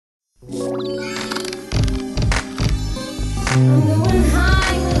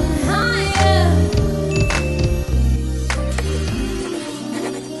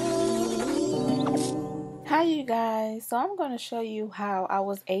so I'm going to show you how I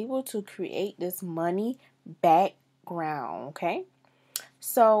was able to create this money background, okay?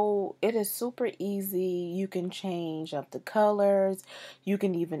 So it is super easy. You can change up the colors. You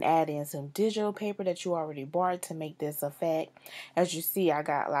can even add in some digital paper that you already bought to make this effect. As you see, I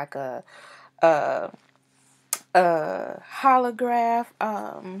got like a, holograph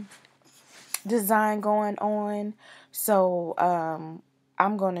design going on. So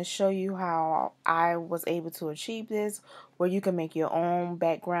I'm going to show you how I was able to achieve this, where you can make your own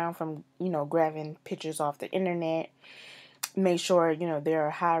background from, grabbing pictures off the internet. Make sure, they're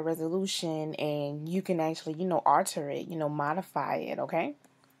high resolution and you can actually, alter it, modify it, okay?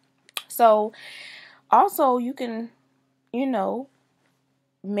 So also you can, you know,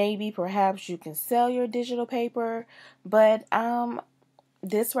 maybe perhaps you can sell your digital paper, but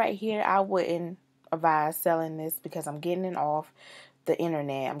this right here, I wouldn't advise selling this because I'm getting it off the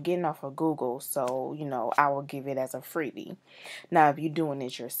internet. I'm getting off of Google, so I will give it as a freebie. Now if you're doing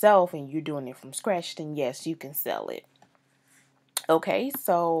it yourself and you're doing it from scratch, then yes, you can sell it. Okay,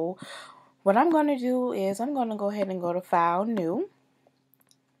 so what I'm going to do is I'm going to go ahead and go to File, New,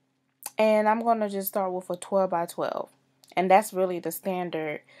 and I'm going to just start with a 12 by 12, and that's really the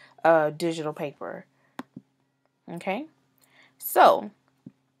standard digital paper. Okay, so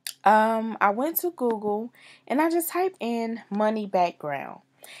I went to Google and I just typed in money background,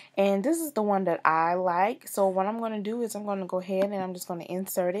 and this is the one that I like. So what I'm going to do is I'm going to go ahead and I'm just going to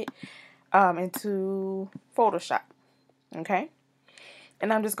insert it into Photoshop. Okay,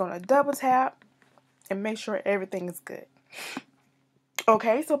 and I'm just going to double tap and make sure everything is good.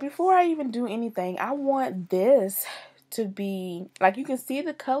 Okay, so before I even do anything, I want this to be, like, you can see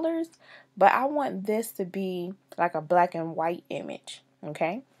the colors, but I want this to be like a black and white image.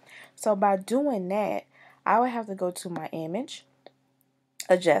 Okay, so by doing that, I would have to go to my image,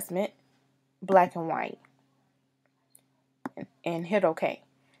 adjustment, black and white, and hit OK.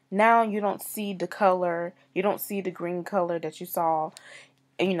 Now you don't see the color, you don't see the green color that you saw,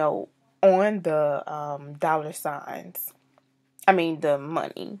 on the dollar signs. I mean the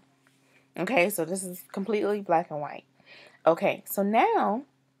money. Okay, so this is completely black and white. Okay, so now,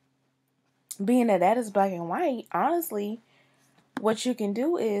 being that is black and white, honestly, what you can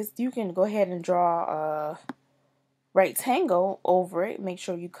do is you can go ahead and draw a rectangle over it. Make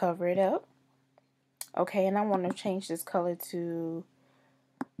sure you cover it up. Okay, and I want to change this color to,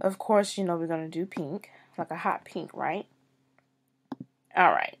 of course, we're going to do pink, like a hot pink, right?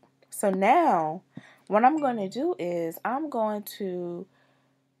 All right, so now what I'm going to do is I'm going to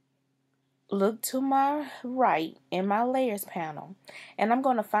look to my right in my layers panel, and I'm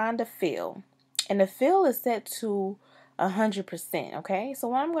going to find the fill, and the fill is set to 100%. Okay, so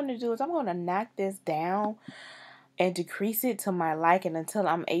what I'm going to do is I'm going to knock this down and decrease it to my liking until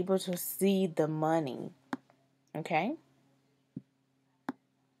I'm able to see the money. Okay,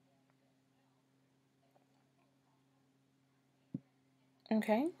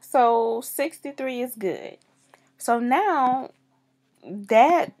 so 63 is good. So now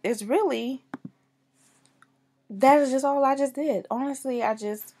that is just all I just did. Honestly, I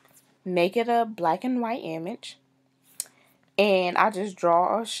just make it a black and white image, and I just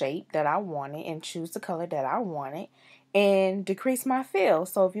draw a shape that I wanted and choose the color that I wanted and decrease my fill.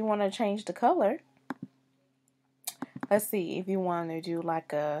 So if you want to change the color, let's see, if you want to do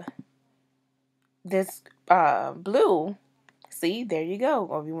like this blue, see, there you go.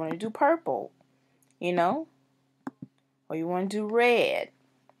 Or if you want to do purple, or you want to do red,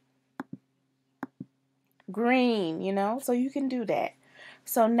 green, so you can do that.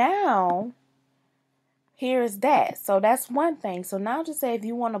 So now here's that. So that's one thing. So now just say if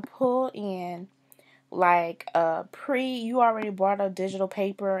you want to pull in like you already bought a digital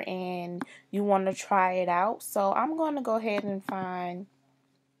paper and you want to try it out. So I'm going to go ahead and find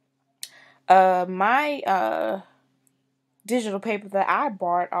my digital paper that I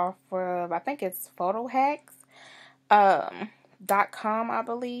bought off of, I think it's photohacks.com, I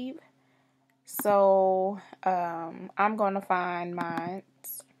believe. So I'm going to find mine,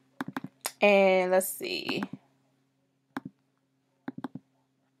 and let's see.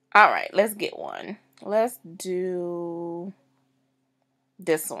 All right, let's get one. Let's do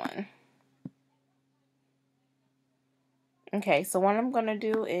this one. Okay, so what I'm going to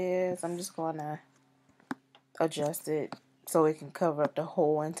do is I'm just going to adjust it so it can cover up the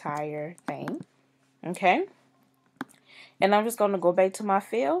whole entire thing. Okay, and I'm just going to go back to my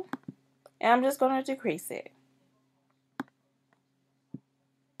fill, and I'm just going to decrease it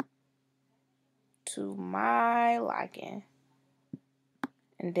to my liking.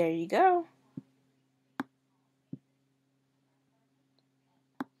 And there you go.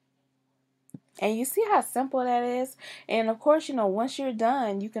 And you see how simple that is? And of course, you know, once you're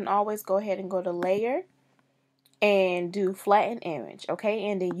done, you can always go ahead and go to layer and do flatten image, okay?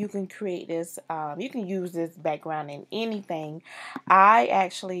 And then you can create this, you can use this background in anything. I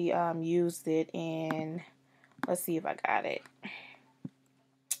actually used it in, let's see if I got it.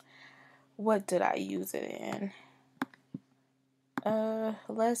 What did I use it in?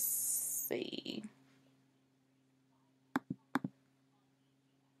 Let's see.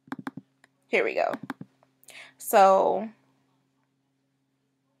 Here we go. So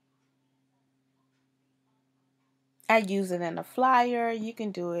I use it in a flyer. You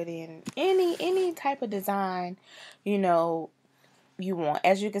can do it in any type of design, you know, you want.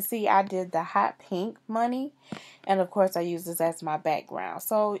 As you can see, I did the hot pink money, and of course I use this as my background.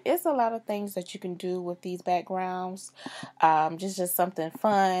 So it's a lot of things that you can do with these backgrounds. Just something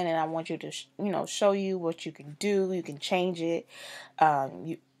fun, and I want you to you know, show you what you can do. You can change it.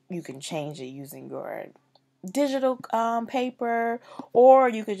 You can change it using your digital paper, or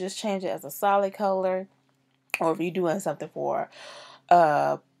you could just change it as a solid color. Or if you're doing something for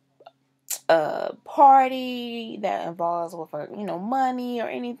uh a party that involves with a, you know, money or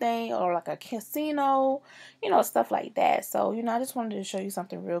anything, or like a casino, you know, stuff like that. So, you know, I just wanted to show you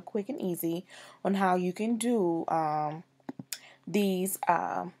something real quick and easy on how you can do these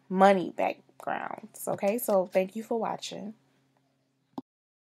money backgrounds. Okay, so thank you for watching.